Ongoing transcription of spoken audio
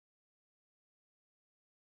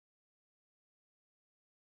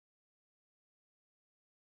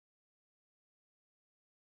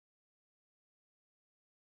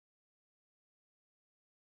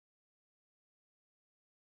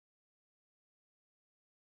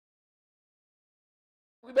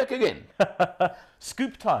we're back again.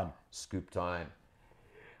 Scoop time. Scoop time.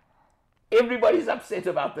 Everybody's upset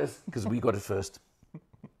about this because we got it first.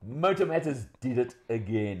 Motor Matters did it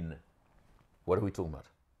again. What are we talking about?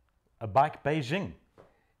 A bike Beijing.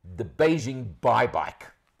 The Beijing BAIC.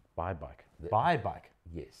 BAIC.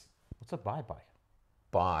 Yes. What's a BAIC?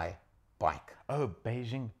 BAIC. Oh,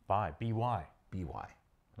 Beijing BAIC. B-Y. B-Y.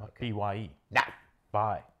 Not B-Y-E. No.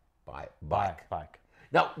 BAIC. BAIC.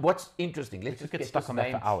 Now, what's interesting, let's just get get stuck this on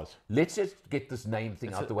name, that for hours. Let's just get this name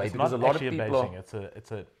thing out the way, it's because a not lot of actually people a Beijing.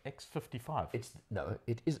 It's a X55.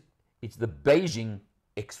 It's the Beijing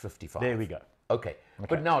X55. There we go. Okay.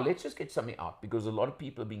 But now let's just get something out, because a lot of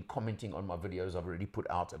people have been commenting on my videos I've already put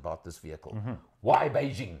out about this vehicle. Why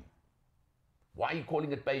Beijing? Why are you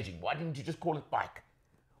calling it Beijing? Why didn't you just call it BAIC?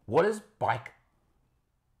 What is BAIC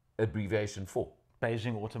abbreviation for?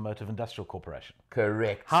 Beijing Automotive Industrial Corporation.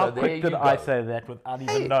 Correct. How so quick did I say that without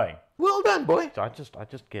even knowing? Well done, boy. So I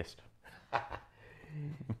just guessed.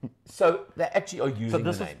 So they actually are using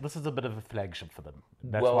the name. This is a bit of a flagship for them.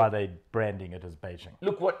 That's why they're branding it as Beijing.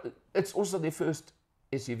 Look, it's also their first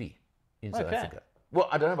SUV in South Africa. Well,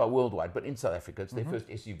 I don't know about worldwide, but in South Africa, it's their first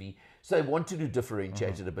SUV. So they wanted to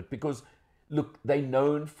differentiate it a bit because, look, they're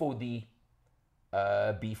known for the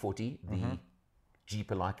B40, the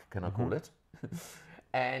Jeep-alike, can I call it?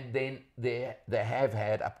 And then they have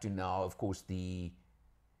had up to now, of course, I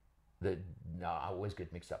always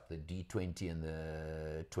get mixed up, the D20 and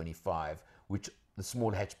the 25, which the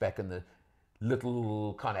small hatchback and the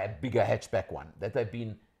little kind of bigger hatchback one that they've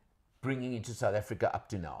been bringing into South Africa up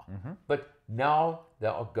to now. But now they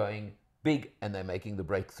are going big and they're making the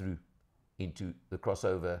breakthrough into the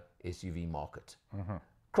crossover SUV market.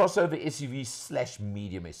 Crossover SUV /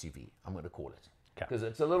 medium SUV, I'm going to call it. Because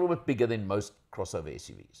it's a little bit bigger than most crossover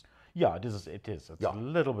SUVs. Yeah, it is. It's a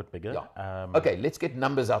little bit bigger. Yeah. Okay, let's get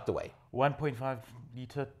numbers out the way. 1.5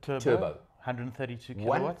 liter turbo. 132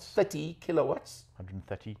 kilowatts. 130 kilowatts.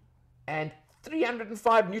 130. And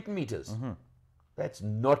 305 Newton meters. That's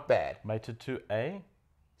not bad. Mated to a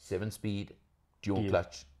 7-speed dual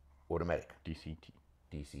clutch automatic.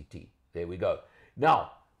 DCT. There we go.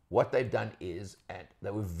 Now, what they've done is, and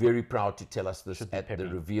they were very proud to tell us this at the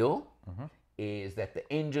reveal, is that the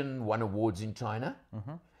engine won awards in China,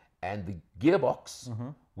 and the gearbox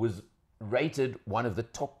was rated one of the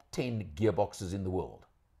top 10 gearboxes in the world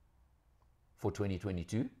for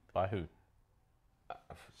 2022. By who?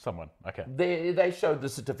 Someone. Okay. They showed the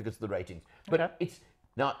certificates, the ratings. But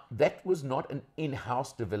now that was not an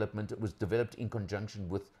in-house development. It was developed in conjunction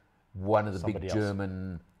with one of the big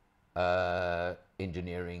German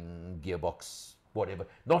engineering gearbox, whatever.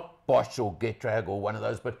 Not Bosch or Getrag or one of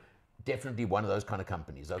those, but definitely one of those kind of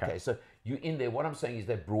companies. Okay, so you in there. What I'm saying is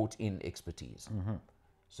they brought in expertise.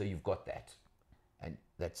 So you've got that, and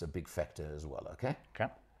that's a big factor as well. Okay.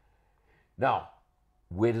 Now,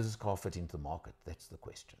 where does this car fit into the market? That's the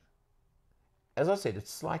question. As I said,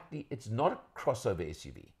 it's not a crossover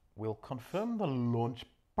SUV. We'll confirm the launch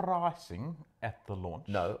pricing at the launch.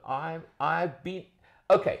 No, I've been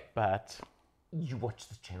okay. But you watch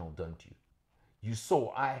the channel, don't you? You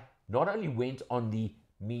saw I not only went on the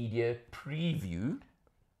media preview,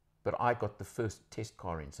 but I got the first test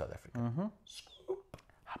car in South Africa. Scoop.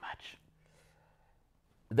 How much?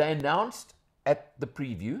 They announced at the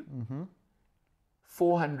preview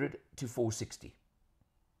 400 to 460.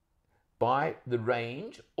 By the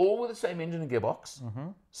range, all with the same engine and gearbox,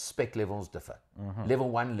 spec levels differ.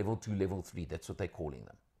 Level 1, level 2, level 3, that's what they're calling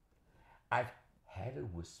them. I've had a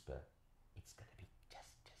whisper, it's going to be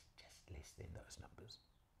just less than those numbers.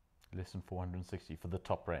 Less than 460 for the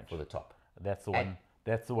top range. For the top. That's the one.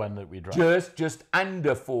 That's the one that we drive. Just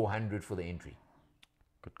under 400 for the entry.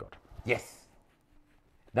 Good God. Yes.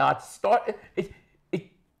 Now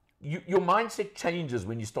your mindset changes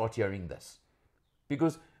when you start hearing this,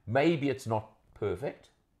 because maybe it's not perfect,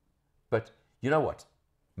 but you know what?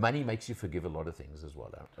 Money makes you forgive a lot of things as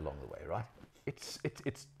well along the way, right?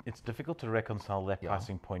 It's difficult to reconcile that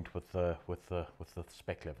pricing point with the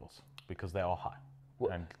spec levels, because they are high.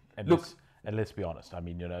 Well, and let's be honest. I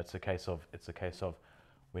mean, it's a case of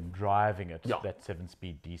when driving it, that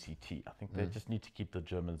 7-speed DCT. I think they just need to keep the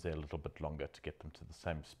Germans there a little bit longer to get them to the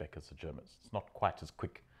same spec as the Germans. It's not quite as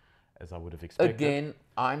quick as I would have expected. Again,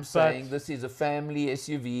 I'm saying this is a family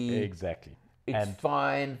SUV. Exactly. It's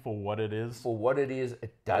fine for what it is. For what it is,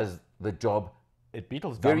 it does the job. It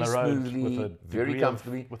beetles down the road smoothly, very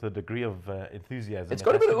comfortably, with a degree of enthusiasm. It's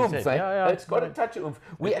got a bit of oomph, It's got a touch of oomph.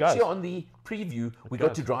 We actually, on the preview, we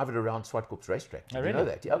got to drive it around Swartkorp's racetrack. Did you know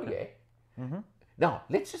that? Oh, yeah. Now,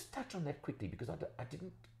 let's just touch on that quickly, because I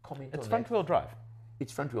didn't comment on that. It's front-wheel drive.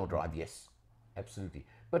 It's front-wheel drive, yes. Absolutely.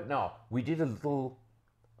 But now, we did a little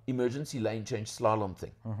emergency lane change slalom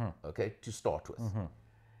thing, okay, to start with.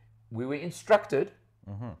 We were instructed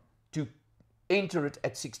to enter it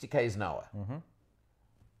at 60 k's an hour.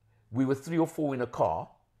 We were 3 or 4 in a car.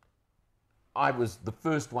 I was the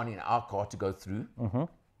first one in our car to go through,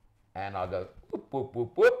 and I go whoop, whoop,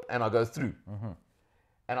 whoop, whoop, and I go through.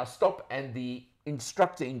 And I stop, and the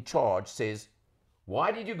instructor in charge says,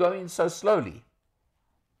 "Why did you go in so slowly?"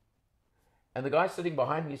 And the guy sitting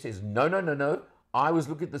behind me says, "No, no, no, no. I was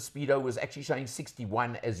looking at the speedo, was actually showing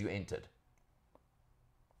 61 as you entered."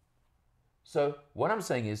 So what I'm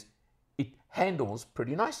saying is, it handles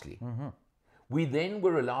pretty nicely. We then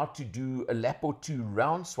were allowed to do a lap or 2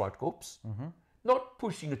 round Swartkops, not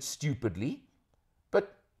pushing it stupidly,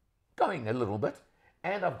 but going a little bit.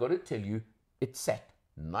 And I've got to tell you, it sat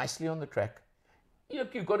nicely on the track.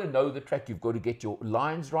 You've got to know the track, you've got to get your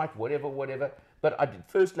lines right, whatever. But I did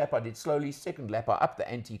first lap, I did slowly. Second lap, I upped the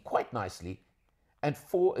ante quite nicely. And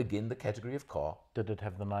 4, again, the category of car. Did it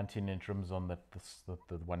have the 19-inch rims on the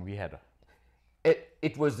one we had?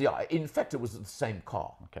 It was in fact, it was the same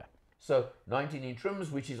car. Okay. So 19-inch rims,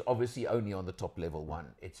 which is obviously only on the top level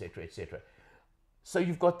one, etc., etc. So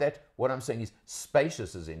you've got that. What I'm saying is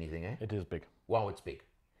spacious as anything, eh? It is big. Wow, it's big.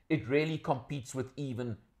 It really competes with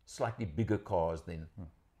even slightly bigger cars than,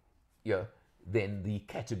 than the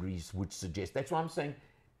categories would suggest. That's why I'm saying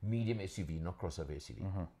medium SUV, not crossover SUV.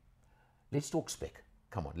 Let's talk spec.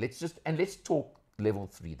 Come on, let's talk level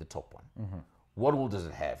 3, the top one. What all does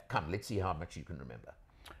it have? Come, let's see how much you can remember.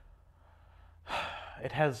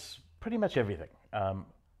 It has pretty much everything.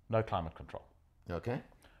 No climate control. Okay.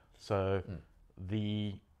 So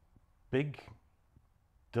the big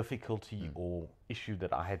difficulty or issue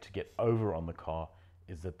that I had to get over on the car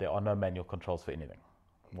is that there are no manual controls for anything.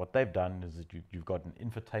 What they've done is that you've got an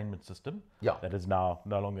infotainment system that is now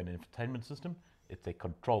no longer an infotainment system. It's a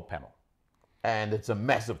control panel. And it's a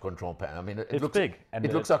massive control panel. I mean, it looks big. And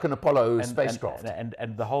it looks like an Apollo spacecraft.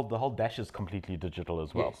 And the whole dash is completely digital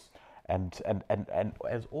as well. Yes. And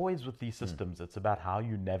as always with these systems, it's about how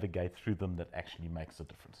you navigate through them that actually makes a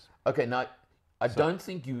difference. Okay, now, I don't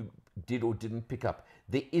think you did or didn't pick up.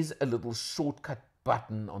 There is a little shortcut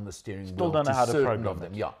button on the steering wheel. Still don't know how to program of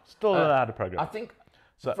them. it. Yeah. Still don't know how to program I think,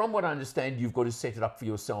 from what I understand, you've got to set it up for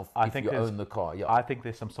yourself if you own the car. Yeah. I think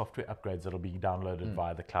there's some software upgrades that'll be downloaded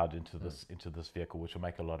via the cloud into this vehicle, which will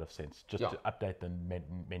make a lot of sense, just to update the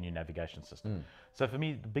menu navigation system. So for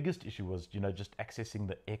me, the biggest issue was, just accessing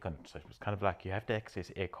the aircon. So it was kind of like you have to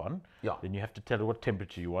access aircon, then you have to tell it what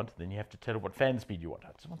temperature you want, then you have to tell it what fan speed you want.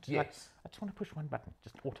 I just want to push one button,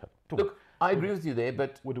 just auto. Look, I agree with you there,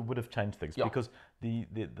 but would have changed things because the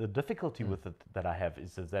difficulty with it that I have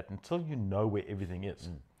is that until you know where everything is,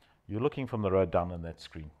 you're looking from the road down on that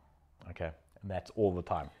screen, okay, and that's all the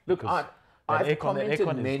time. Look, I've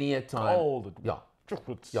commented many a time. Cold.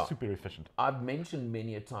 It's super efficient. I've mentioned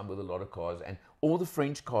many a time with a lot of cars, and all the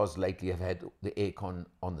French cars lately have had the aircon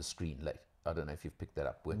on the screen. I don't know if you've picked that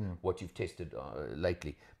up with what you've tested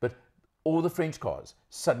lately, but all the French cars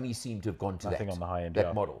suddenly seem to have gone to on the high end,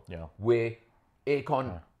 that model, where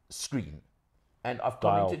aircon screen. And I've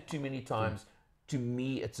commented too many times. To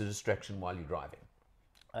me, it's a distraction while you're driving.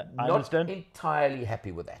 I understand. Not entirely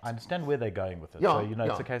happy with that. I understand where they're going with it. Yeah, so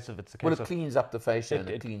it's a case of it cleans up the fascia and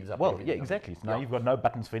it cleans up. Well, everything. exactly. So now you've got no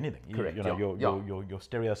buttons for anything. Correct. Your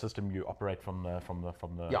stereo system you operate from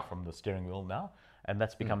the steering wheel now, and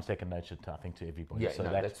that's become second nature to, I think, to everybody. Yeah, so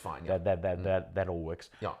that's fine. That all works.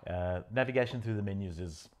 Navigation through the menus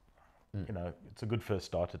is, it's a good first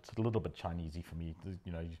start. It's a little bit Chinesey for me.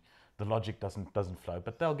 The logic doesn't flow,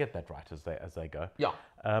 but they'll get that right as they go. Yeah.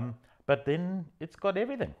 But then it's got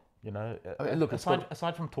everything, look,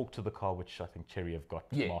 aside from talk to the car, which I think Cherry have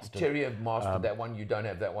got mastered. Cherry have mastered that one. You don't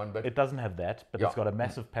have that one, but it doesn't have that. But it's got a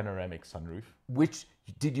massive panoramic sunroof. Which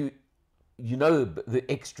did the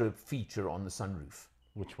extra feature on the sunroof?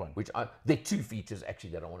 Which one? There are 2 features actually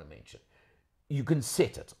that I want to mention. You can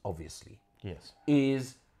set it, obviously. Yes.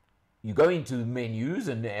 Is you go into menus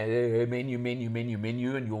and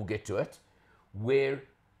menu, and you'll get to it, where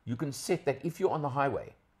you can set that if you're on the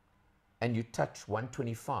highway and you touch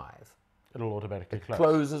 125, it'll automatically close.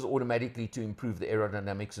 Closes automatically to improve the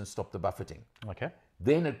aerodynamics and stop the buffeting. Okay.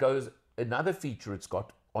 Then it goes, another feature it's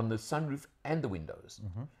got on the sunroof and the windows.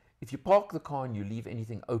 If you park the car and you leave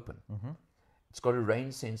anything open, it's got a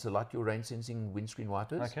rain sensor like your rain sensing windscreen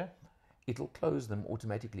wipers. Okay. It'll close them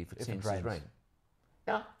automatically if it senses rain.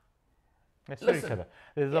 Yeah. That's very clever.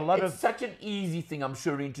 There's a lot it's such an easy thing, I'm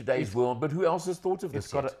sure, in today's world, but who else has thought of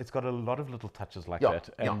this? It's got a lot of little touches like that,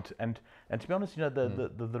 and to be honest,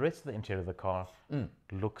 the rest of the interior of the car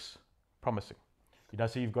looks promising.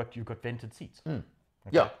 So you've got vented seats.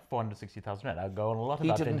 Okay? Yeah. 460,000 rand. I go on a lot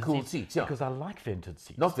about Heated and vented cooled seats, yeah. because I like vented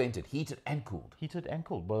seats. Not vented, heated and cooled. Heated and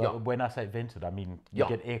cooled. Well, Yeah. when I say vented, I mean you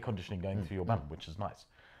get air conditioning going through your bum, which is nice.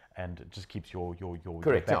 And it just keeps your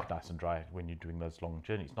Correct, back nice and dry when you're doing those long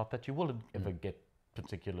journeys. Not that you will ever get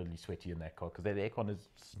particularly sweaty in that car, because the aircon is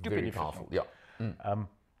stupid Very efficient. powerful, yeah.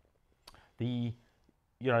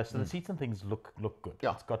 So the seats and things look good.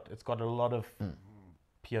 Yeah. It's got a lot of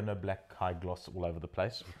piano black high gloss all over the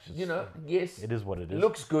place. Which is, yes. it is what it is.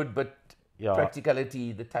 Looks good, but Yeah.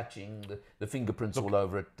 practicality, the touching, the fingerprints all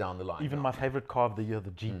over it down the line. Even my favorite car of the year,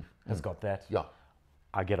 the Jeep, has got that. Yeah.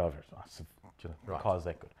 I get over it. The car's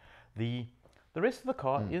that good. The rest of the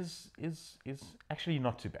car is actually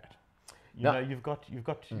not too bad. You know, you've got.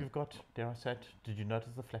 Dare I say it? Did you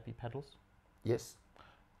notice the flappy paddles? Yes.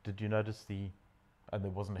 Did you notice and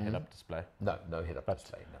there wasn't a head-up display? No head-up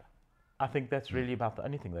display, no. I think that's really about the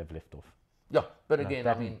only thing they've left off. Yeah, but again,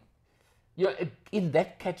 I mean, in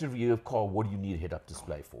that category of car, what do you need a head-up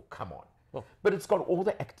display for? Come on. Well, but it's got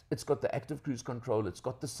it's got the active cruise control, it's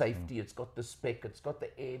got the safety, it's got the spec, it's got the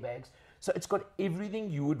airbags. So it's got everything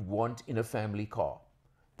you would want in a family car.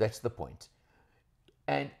 That's the point.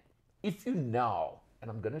 And if you now, and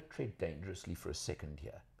I'm going to tread dangerously for a second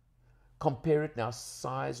here, compare it now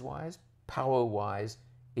size-wise, power-wise,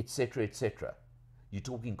 etc., etc. You're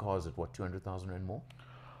talking cars at what, 200,000 rand more?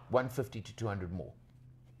 150 to 200 more.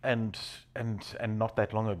 And not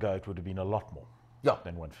that long ago, it would have been a lot more. Yeah.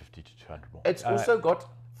 Than 150 to 200 more. It's also got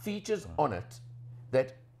features on it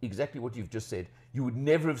that, exactly what you've just said, you would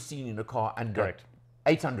never have seen in a car under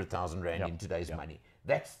 800,000 rand in today's money.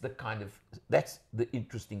 That's the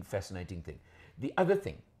interesting, fascinating thing. The other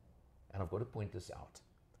thing, and I've got to point this out,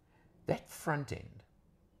 that front end,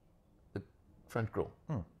 the front grille,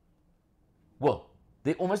 well,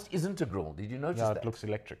 there almost isn't a grille. Did you notice that? It looks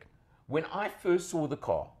electric. When I first saw the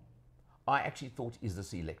car, I actually thought, is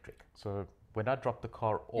this electric? So when I dropped the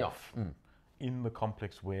car off in the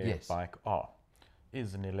complex where BAIC are,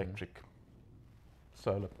 is an electric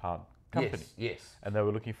solar-powered company. Yes. And they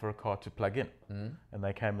were looking for a car to plug in. And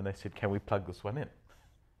they came and they said, can we plug this one in?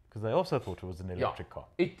 Because they also thought it was an electric car.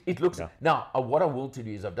 It looks... Yeah. Now, what I will tell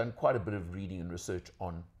you is I've done quite a bit of reading and research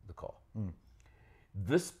on the car.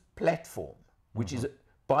 This platform, which is,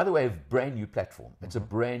 by the way, a brand new platform. It's a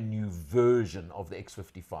brand new version of the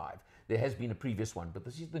X55. There has been a previous one, but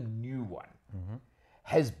this is the new one.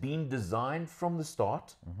 Has been designed from the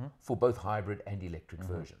start for both hybrid and electric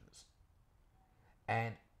versions.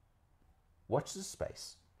 And watch the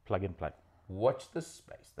space. Plug and play. Watch the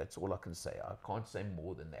space. That's all I can say. I can't say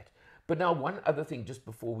more than that. But now, one other thing, just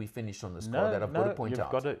before we finish on this car, that I've got to point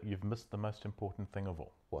out. You've missed the most important thing of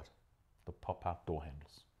all. What? The pop-out door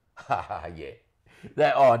handles. Haha, yeah.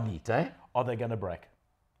 They are neat, eh? Are they going to break?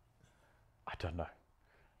 I don't know.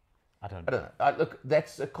 I don't know. Look,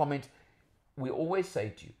 that's a comment we always say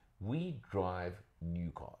to you. We drive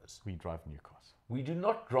new cars. We drive new cars. We do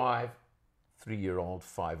not drive 3-year-old,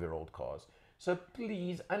 5-year-old cars. So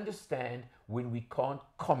please understand when we can't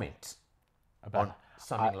comment on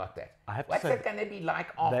something like that. What's it going to be like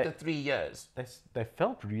after 3 years? They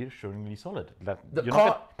felt reassuringly solid. You're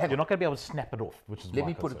not going to be able to snap it off, which is Let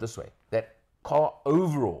me put it this way. That car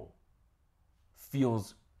overall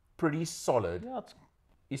feels pretty solid,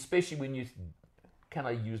 especially when you, can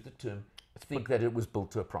I use the term, think that it was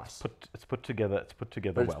built to a price. It's put together But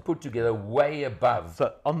well. It's put together way above.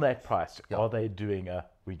 So on that price, are they doing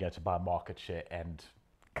we're going to buy market share and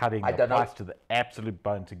cutting the price to the absolute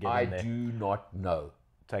bone to get in there? I do not know.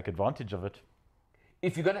 Take advantage of it.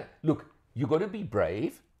 If you're going to, look, you've got to be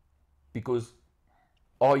brave, because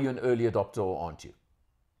are you an early adopter or aren't you?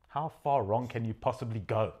 How far wrong can you possibly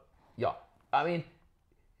go? Yeah. I mean,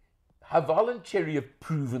 Haval and Cherry have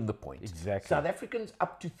proven the point. Exactly. South Africans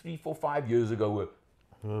up to 3, 4, 5 years ago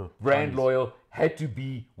were brand loyal, had to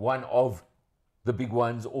be one of the big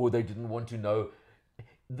ones, or they didn't want to know.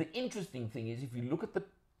 The interesting thing is, if you look at the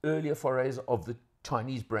earlier forays of the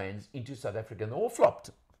Chinese brands into South Africa, they all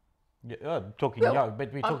flopped. Yeah,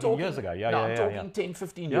 but we're talking years ago. I'm talking 10,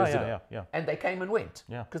 15 years ago. And they came and went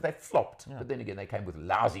because they flopped. But then again, they came with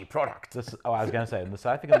lousy product. I was going to say, in the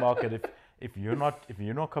South African market, if you're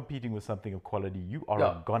not competing with something of quality, you are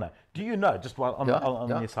a goner. Do you know? Just while on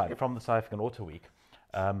the side, from the South African Auto Week,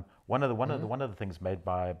 one of the things made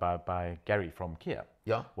by Gary from Kia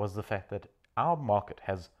was the fact that our market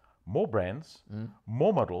has more brands,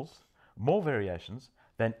 more models, more variations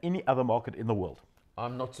than any other market in the world.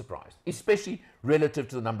 I'm not surprised, especially relative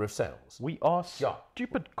to the number of sales. We are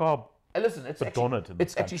stupid car. Listen, it's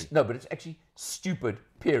actually stupid.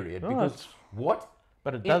 Period. Because what?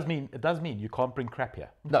 But it does mean you can't bring crap here.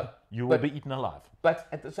 No, you will be eaten alive. But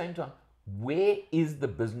at the same time, where is the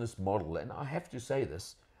business model? And I have to say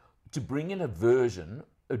this, to bring in a version,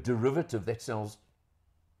 a derivative that sells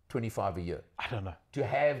 25 a year. I don't know. To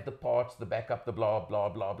have the parts, the backup, the blah, blah,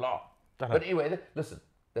 blah, blah. But anyway, listen,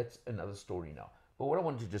 that's another story now. But what I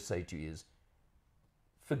wanted to just say to you is,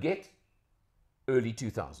 forget early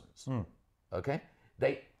 2000s, okay?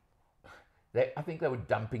 I think they were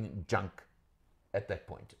dumping junk at that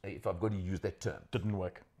point, if I've got to use that term. Didn't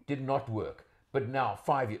work. Did not work. But now,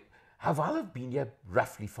 5 years. I've been here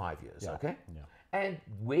roughly 5 years, okay? Yeah. And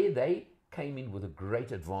where they came in with a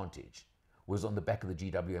great advantage was on the back of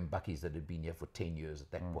the GW and Bucky's that had been here for 10 years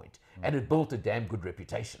at that point. And it built a damn good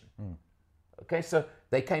reputation. Okay, so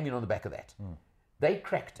they came in on the back of that. They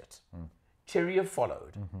cracked it. Cherry have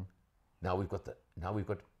followed. Now we've got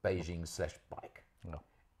Beijing /BAIC. Yeah.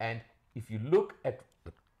 And if you look at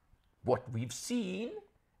what we've seen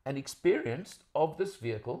and experienced of this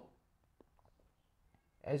vehicle,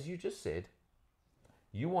 as you just said,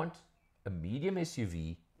 you want a medium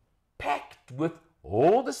SUV packed with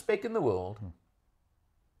all the spec in the world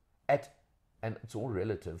at, and it's all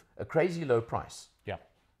relative, a crazy low price. Yeah.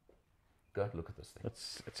 Go look at this thing.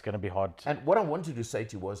 It's going to be hard. And what I wanted to say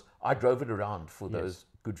to you was, I drove it around for those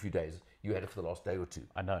good few days. You had it for the last day or two.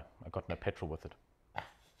 I know. I got no petrol with it.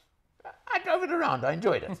 I drove it around. I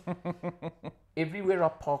enjoyed it. Everywhere I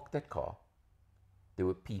parked that car, there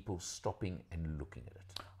were people stopping and looking at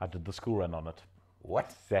it. I did the school run on it.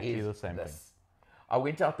 What Exactly is the same this? thing. I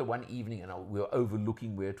went out the one evening and we were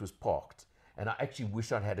overlooking where it was parked. And I actually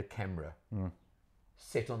wish I'd had a camera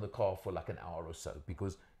set on the car for like an hour or so,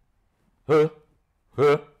 because you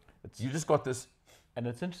just got this. And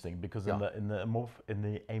it's interesting because in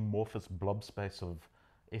the amorphous blob space of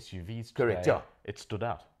SUVs Correct, today, it stood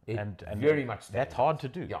out. It and very much stands that's hard to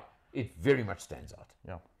do. Yeah, it very much stands out.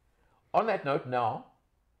 Yeah. On that note, now,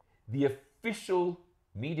 the official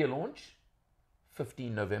media launch,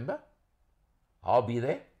 15 November. I'll be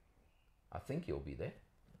there. I think you'll be there.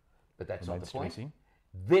 But that's not the point.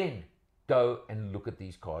 Then go and look at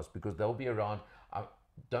these cars, because they'll be around. I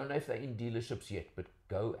don't know if they're in dealerships yet, but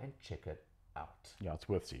go and check it out. Yeah, it's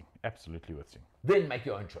worth seeing. Absolutely worth seeing. Then make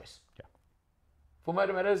your own choice. Yeah. For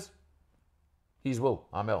Motor Matters, he's Will.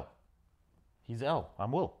 I'm El. He's L.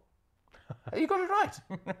 I'm Will. You got it right.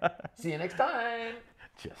 See you next time.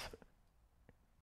 Cheers.